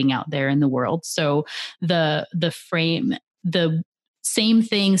putting out there in the world. So the frame, the same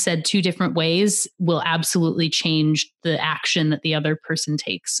thing said two different ways will absolutely change the action that the other person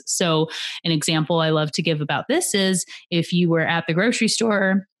takes. So an example I love to give about this is, if you were at the grocery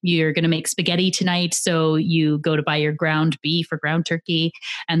store, you're going to make spaghetti tonight. So you go to buy your ground beef or ground turkey,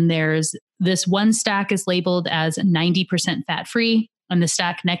 and there's this one stack is labeled as 90% fat free, and the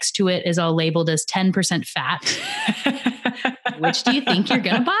stack next to it is all labeled as 10% fat. Which do you think you're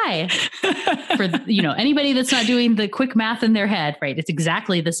going to buy? For, anybody that's not doing the quick math in their head, right? It's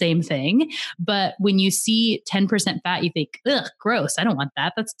exactly the same thing. But when you see 10% fat, you think, ugh, gross. I don't want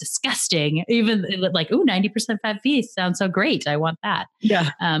that. That's disgusting. Even like, 90% fat beef sounds so great. I want that.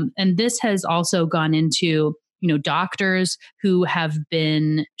 Yeah. And this has also gone into, doctors who have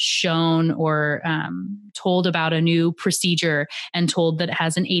been shown or told about a new procedure and told that it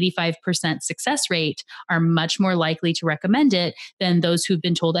has an 85% success rate are much more likely to recommend it than those who've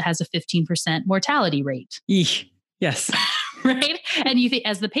been told it has a 15% mortality rate. Eesh. Yes. Right. And you think,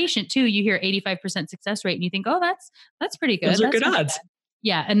 as the patient too, you hear 85% success rate and you think, oh, that's pretty good. Those are good odds. Bad.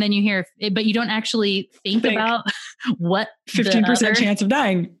 Yeah. And then you hear, but you don't actually think about what 15% chance of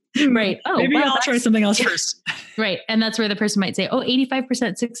dying. Right. Oh, maybe I'll try something else first. Right. And that's where the person might say,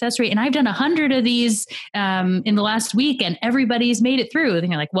 85% success rate. And I've done 100 of these in the last week and everybody's made it through. And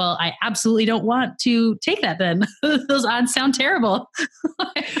you're like, well, I absolutely don't want to take that then. Those odds sound terrible.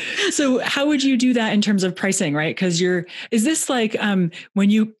 So how would you do that in terms of pricing, right? Because is this like when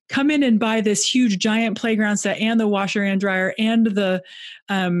you come in and buy this huge giant playground set and the washer and dryer and the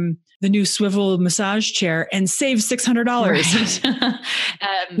new swivel massage chair and save $600? Right.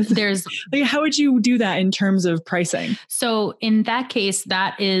 There's like, how would you do that in terms of pricing? So in that case,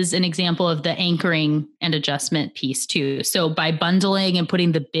 that is an example of the anchoring and adjustment piece too. So by bundling and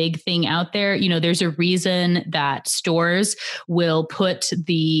putting the big thing out there, there's a reason that stores will put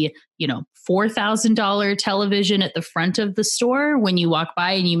the, $4,000 television at the front of the store when you walk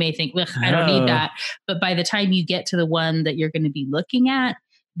by, and you may think, I don't need that. But by the time you get to the one that you're going to be looking at,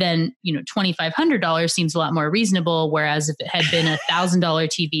 then, $2,500 seems a lot more reasonable. Whereas if it had been $1,000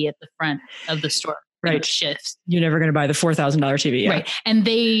 TV at the front of the store, right, shifts. You're never going to buy the $4,000 TV. Yeah. Right. And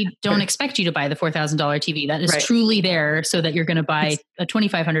they don't expect you to buy the $4,000 TV. That is truly there so that you're going to buy a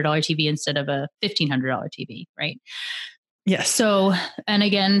 $2,500 TV instead of a $1,500 TV. Right. Yes. So, and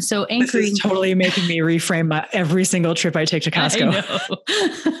again, so anchoring. This is totally making me reframe every single trip I take to Costco.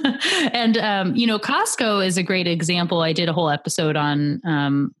 And, Costco is a great example. I did a whole episode on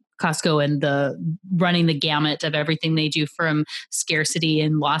Costco and the running the gamut of everything they do, from scarcity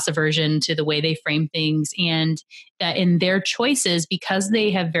and loss aversion to the way they frame things. And that in their choices, because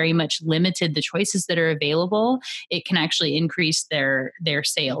they have very much limited the choices that are available, it can actually increase their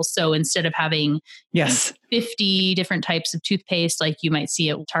sales. So instead of having 50 different types of toothpaste like you might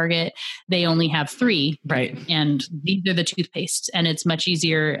see at Target, they only have 3. Right. And these are the toothpastes. And it's much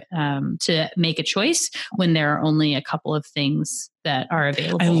easier to make a choice when there are only a couple of things that are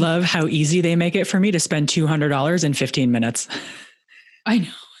available. I love how easy they make it for me to spend $200 in 15 minutes. I know.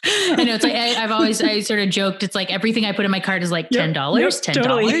 It's like, I sort of joked. It's like everything I put in my cart is like $10, $10.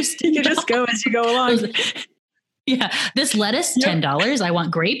 Totally. You can just go as you go along. Yeah. This lettuce, $10. I want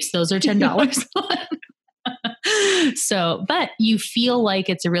grapes. Those are $10. So, but you feel like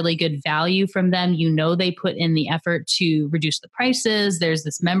it's a really good value from them. You know, they put in the effort to reduce the prices. There's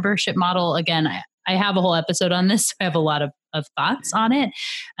this membership model. Again, I have a whole episode on this. So I have a lot of thoughts on it.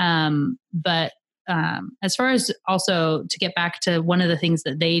 But as far as also to get back to one of the things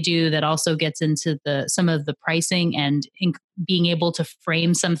that they do that also gets into some of the pricing and being able to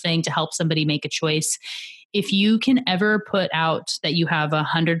frame something to help somebody make a choice. If you can ever put out that you have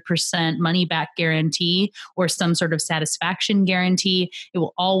 100% money back guarantee or some sort of satisfaction guarantee, it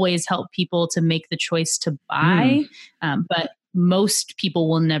will always help people to make the choice to buy. But most people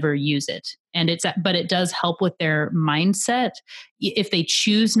will never use it. But it does help with their mindset. If they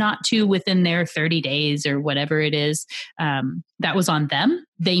choose not to within their 30 days or whatever it is, that was on them.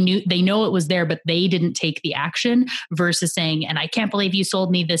 They know it was there, but they didn't take the action versus saying, and I can't believe you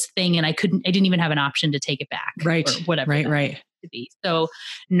sold me this thing and I didn't even have an option to take it back. Right. Or whatever. Right. To be. So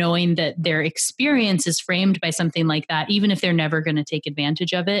knowing that their experience is framed by something like that, even if they're never going to take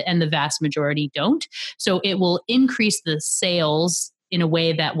advantage of it, and the vast majority don't. So it will increase the sales in a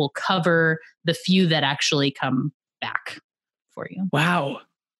way that will cover the few that actually come back for you. Wow.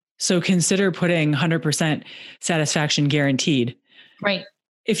 So consider putting 100% satisfaction guaranteed. Right.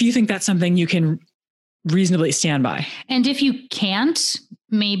 If you think that's something you can reasonably stand by. And if you can't,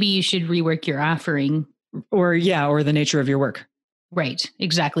 maybe you should rework your offering. Or the nature of your work. Right.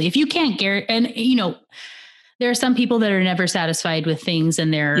 Exactly. If you can't guarantee, and there are some people that are never satisfied with things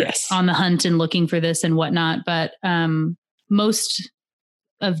and they're on the hunt and looking for this and whatnot. But most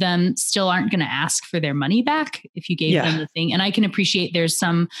of them still aren't going to ask for their money back if you gave them the thing. And I can appreciate there's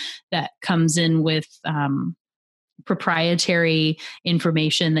some that comes in with proprietary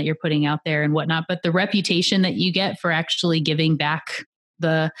information that you're putting out there and whatnot. But the reputation that you get for actually giving back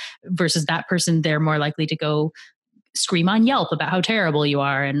versus that person, they're more likely to go scream on Yelp about how terrible you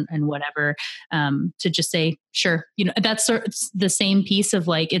are and whatever, to just say, sure. That's the same piece of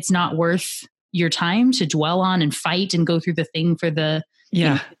like, it's not worth your time to dwell on and fight and go through the thing for the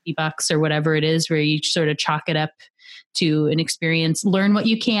 $50 or whatever it is, where you sort of chalk it up to an experience. Learn what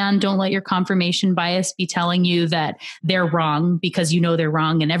you can. Don't let your confirmation bias be telling you that they're wrong because they're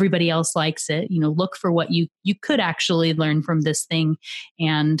wrong and everybody else likes it. Look for what you could actually learn from this thing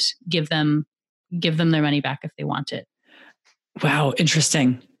and give them their money back if they want it. Wow.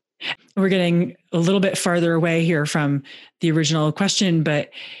 Interesting. We're getting a little bit farther away here from the original question, but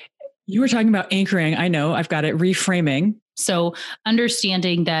you were talking about anchoring. I know I've got it, reframing. So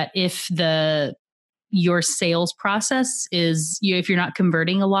understanding that if your sales process is, if you're not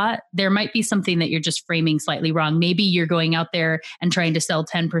converting a lot, there might be something that you're just framing slightly wrong. Maybe you're going out there and trying to sell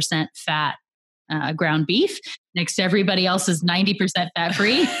 10% fat ground beef next to everybody else is 90% fat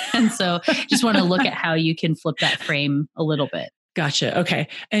free. And so just want to look at how you can flip that frame a little bit. Gotcha. Okay.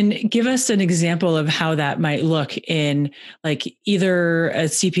 And give us an example of how that might look in like either a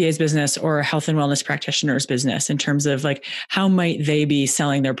CPA's business or a health and wellness practitioner's business in terms of like, how might they be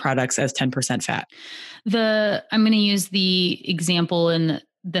selling their products as 10% fat? I'm going to use the example in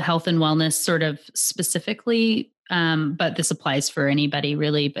the health and wellness sort of specifically, but this applies for anybody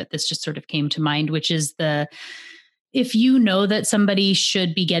really, but this just sort of came to mind, which is if you know that somebody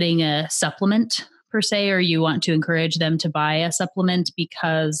should be getting a supplement per se, or you want to encourage them to buy a supplement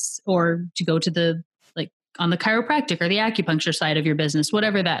or to go to on the chiropractic or the acupuncture side of your business,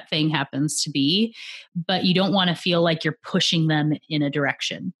 whatever that thing happens to be, but you don't want to feel like you're pushing them in a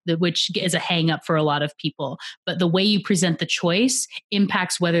direction, which is a hang up for a lot of people. But the way you present the choice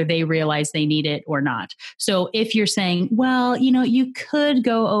impacts whether they realize they need it or not. So if you're saying, well, you could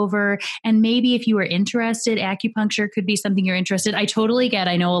go over and maybe if you were interested, acupuncture could be something you're interested. I totally get,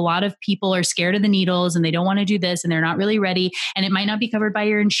 I know a lot of people are scared of the needles and they don't want to do this and they're not really ready and it might not be covered by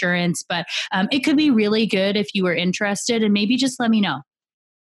your insurance, but it could be really good if you were interested, and maybe just let me know.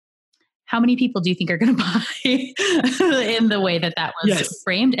 How many people do you think are going to buy in the way that was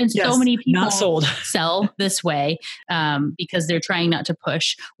framed? And so many people not sold. Sell this way because they're trying not to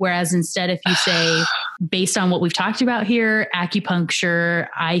push. Whereas instead, if you say, based on what we've talked about here, acupuncture,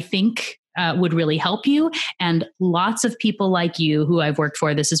 I think would really help you. And lots of people like you who I've worked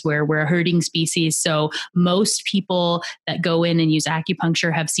for, this is where we're a herding species. So most people that go in and use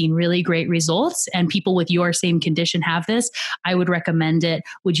acupuncture have seen really great results, and people with your same condition have this. I would recommend it.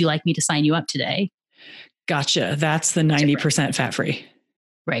 Would you like me to sign you up today? Gotcha. That's the 90% fat free.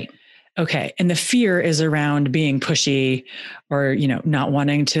 Right. Okay. And the fear is around being pushy or, not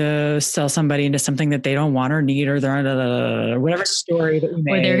wanting to sell somebody into something that they don't want or need, or they're whatever story that we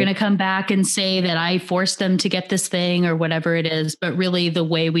made. Or they're going to come back and say that I forced them to get this thing or whatever it is. But really the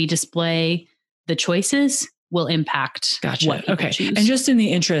way we display the choices will impact what people choose. And just in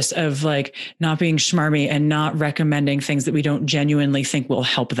the interest of like not being schmarmy and not recommending things that we don't genuinely think will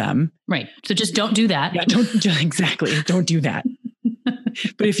help them. Right. So just don't do that. Yeah, don't do that.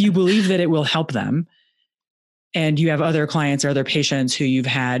 But if you believe that it will help them and you have other clients or other patients who you've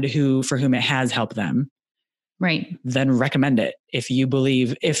had for whom it has helped them, right, then recommend it if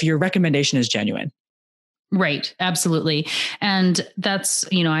your recommendation is genuine. Right. Absolutely. And that's,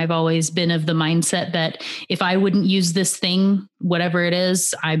 I've always been of the mindset that if I wouldn't use this thing, whatever it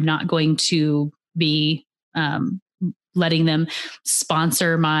is, I'm not going to be letting them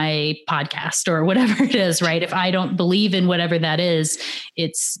sponsor my podcast or whatever it is, right? If I don't believe in whatever that is,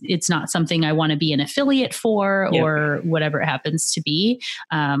 it's not something I want to be an affiliate for or whatever it happens to be.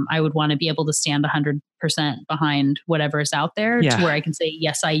 I would want to be able to stand 100% behind whatever is out there to where I can say,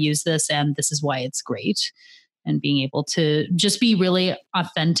 yes, I use this and this is why it's great. And being able to just be really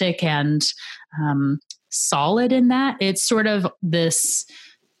authentic and solid in that. It's sort of this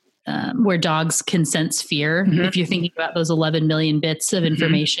where dogs can sense fear. Mm-hmm. If you're thinking about those 11 million bits of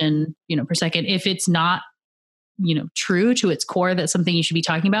information, per second, if it's not, true to its core, that's something you should be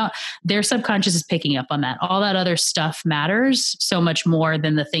talking about, their subconscious is picking up on that. All that other stuff matters so much more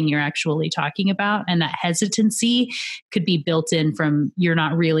than the thing you're actually talking about. And that hesitancy could be built in from you're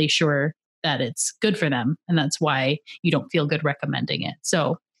not really sure that it's good for them. And that's why you don't feel good recommending it.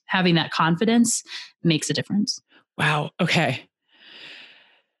 So having that confidence makes a difference. Wow. Okay.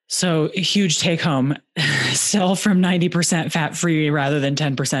 So a huge take home, sell from 90% fat free rather than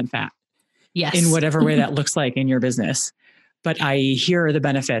 10% fat. Yes. In whatever way that looks like in your business. But here are the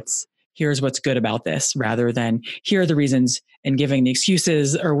benefits. Here's what's good about this rather than here are the reasons and giving the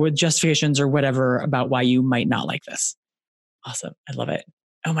excuses or with justifications or whatever about why you might not like this. Awesome. I love it.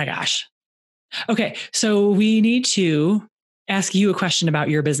 Oh my gosh. Okay. So we need to ask you a question about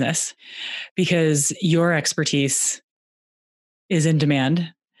your business because your expertise is in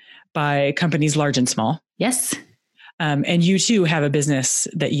demand by companies large and small. Yes. And you too have a business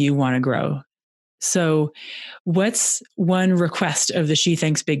that you want to grow. So what's one request of the She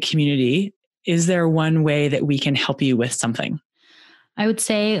Thinks Big community? Is there one way that we can help you with something? I would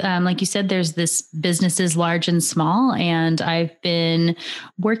say, like you said, there's this businesses large and small, and I've been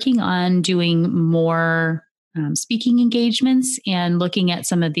working on doing more speaking engagements and looking at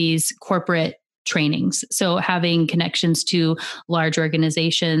some of these corporate trainings. So having connections to large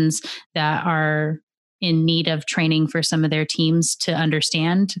organizations that are in need of training for some of their teams to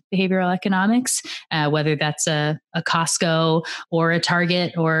understand behavioral economics, whether that's a Costco or a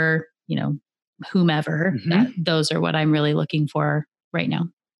Target or, whomever. Those are what I'm really looking for right now.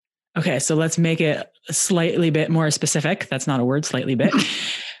 Okay. So let's make it a slightly bit more specific. That's not a word, slightly bit.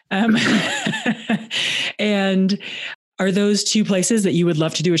 And are those two places that you would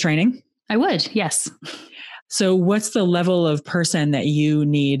love to do a training? I would, yes. So what's the level of person that you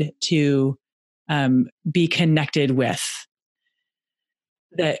need to be connected with?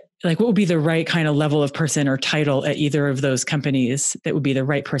 That, like, what would be the right kind of level of person or title at either of those companies that would be the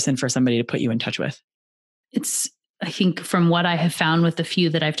right person for somebody to put you in touch with? It's, I think from what I have found with the few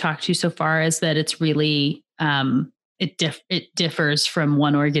that I've talked to so far is that it's really, it differs from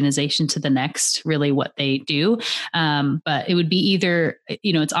one organization to the next, really what they do. But it would be either,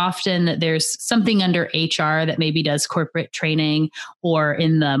 it's often that there's something under HR that maybe does corporate training or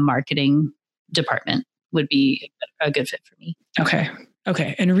in the marketing department would be a good fit for me. Okay.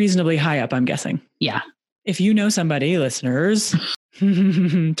 And reasonably high up, I'm guessing. Yeah. If you know somebody, listeners,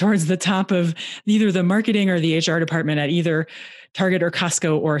 towards the top of either the marketing or the HR department at either Target or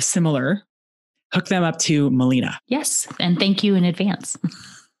Costco or similar, hook them up to Melina. Yes. And thank you in advance.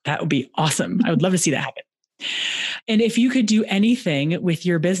 That would be awesome. I would love to see that happen. And if you could do anything with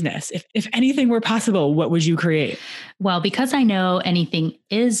your business, if anything were possible, what would you create? Well, because I know anything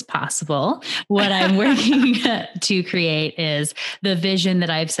is possible, what I'm working to create is the vision that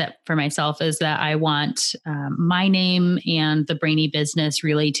I've set for myself is that I want my name and the Brainy business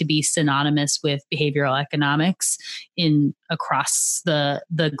really to be synonymous with behavioral economics across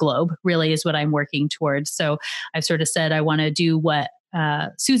the globe, really is what I'm working towards. So I've sort of said I want to do what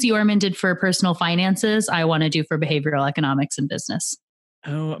Susie Orman did for personal finances, I want to do for behavioral economics and business.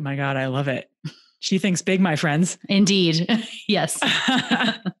 Oh my God, I love it. She thinks big, my friends. Indeed. Yes.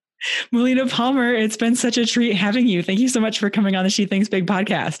 Melina Palmer, it's been such a treat having you. Thank you so much for coming on the She Thinks Big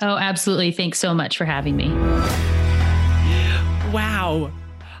podcast. Oh, absolutely. Thanks so much for having me. Wow.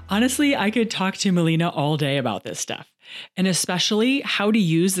 Honestly, I could talk to Melina all day about this stuff, and especially how to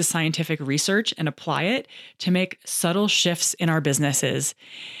use the scientific research and apply it to make subtle shifts in our businesses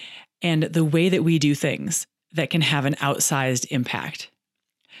and the way that we do things that can have an outsized impact.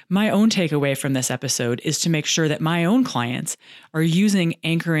 My own takeaway from this episode is to make sure that my own clients are using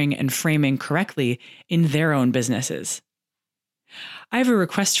anchoring and framing correctly in their own businesses. I have a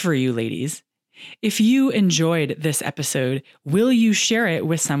request for you, ladies. If you enjoyed this episode, will you share it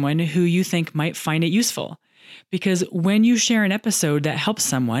with someone who you think might find it useful? Because when you share an episode that helps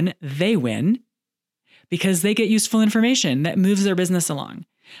someone, they win because they get useful information that moves their business along.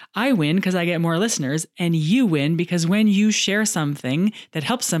 I win because I get more listeners, and you win because when you share something that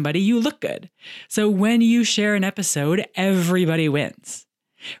helps somebody, you look good. So when you share an episode, everybody wins.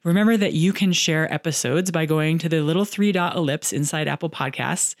 Remember that you can share episodes by going to the little 3-dot ellipse inside Apple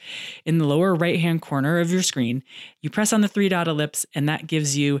Podcasts in the lower right-hand corner of your screen. You press on the 3-dot ellipse, and that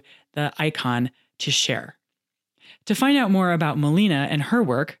gives you the icon to share. To find out more about Melina and her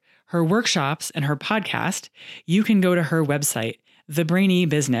work, her workshops, and her podcast, you can go to her website,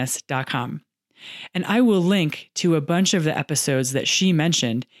 thebrainybusiness.com. And I will link to a bunch of the episodes that she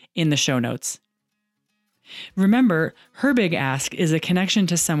mentioned in the show notes. Remember, her big ask is a connection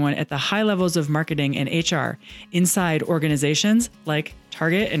to someone at the high levels of marketing and HR inside organizations like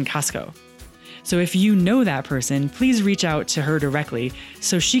Target and Costco. So if you know that person, please reach out to her directly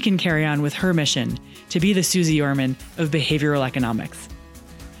so she can carry on with her mission to be the Susie Orman of behavioral economics.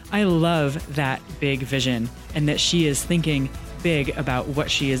 I love that big vision and that she is thinking big about what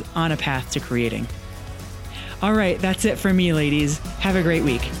she is on a path to creating. All right, that's it for me, ladies. Have a great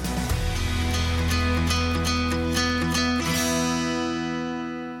week.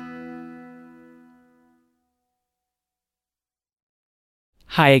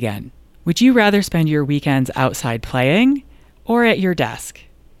 Hi again. Would you rather spend your weekends outside playing or at your desk?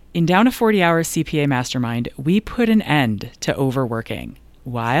 In Down to 40 Hours CPA Mastermind, we put an end to overworking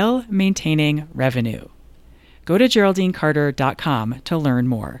while maintaining revenue. Go to GeraldineCarter.com to learn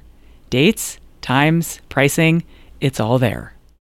more. Dates, times, pricing, it's all there.